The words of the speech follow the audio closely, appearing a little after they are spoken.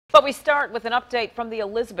But we start with an update from the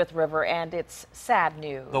Elizabeth River and its sad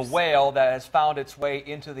news. The whale that has found its way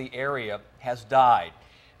into the area has died.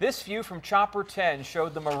 This view from Chopper 10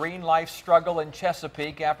 showed the marine life struggle in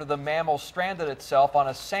Chesapeake after the mammal stranded itself on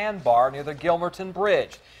a sandbar near the Gilmerton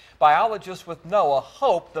Bridge. Biologists with NOAA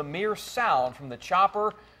hoped the mere sound from the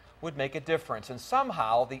chopper would make a difference and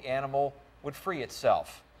somehow the animal would free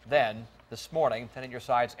itself. Then, this morning, 10 at your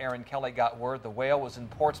side's Erin Kelly got word the whale was in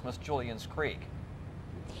Portsmouth Julian's Creek.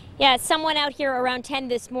 Yeah, someone out here around 10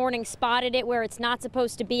 this morning spotted it where it's not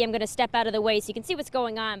supposed to be. I'm going to step out of the way so you can see what's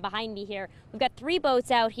going on behind me here. We've got 3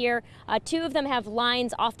 boats out here. 2 of them have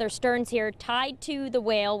lines off their sterns here tied to the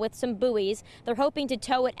whale with some buoys. They're hoping to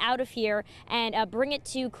tow it out of here and bring it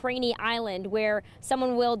to Craney Island, where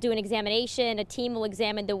someone will do an examination. A team will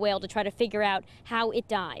examine the whale to try to figure out how it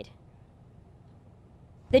died.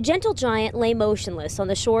 The gentle giant lay motionless on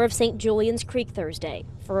the shore of St. Julian's Creek Thursday.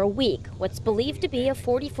 For a week, what's believed to be a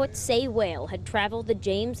 40-foot sei whale had traveled the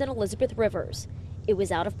James and Elizabeth rivers. It was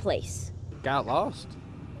out of place. Got lost.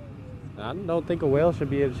 I don't think a whale should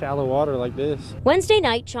be in shallow water like this. Wednesday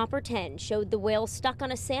night, Chopper 10 showed the whale stuck on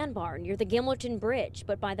a sandbar near the Gilmerton Bridge,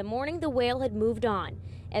 but by the morning the whale had moved on.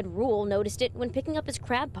 Ed Rule noticed it when picking up his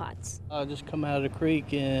crab pots. I just come out of the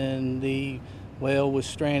creek and the whale was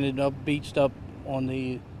stranded up, beached up on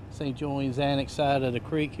the St. Julian's Annex side of the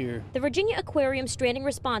creek here. The Virginia Aquarium Stranding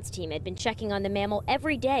Response Team had been checking on the mammal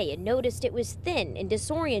every day and noticed it was thin and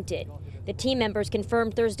disoriented. The team members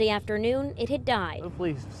confirmed Thursday afternoon it had died.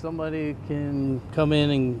 Hopefully somebody can come in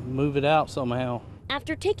and move it out somehow.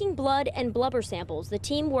 After taking blood and blubber samples, the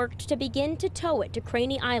team worked to begin to tow it to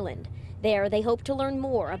Craney Island. There, they hope to learn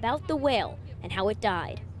more about the whale and how it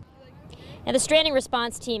died. Now, the Stranding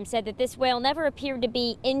Response Team said that this whale never appeared to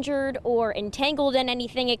be injured or entangled in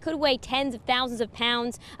anything. It could weigh tens of thousands of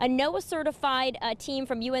pounds. A NOAA-certified team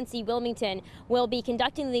from UNC Wilmington will be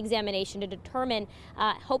conducting the examination to determine,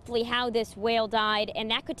 hopefully, how this whale died, and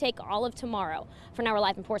that could take all of tomorrow. For now, we're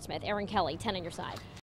live in Portsmouth. Erin Kelly, 10 on your side.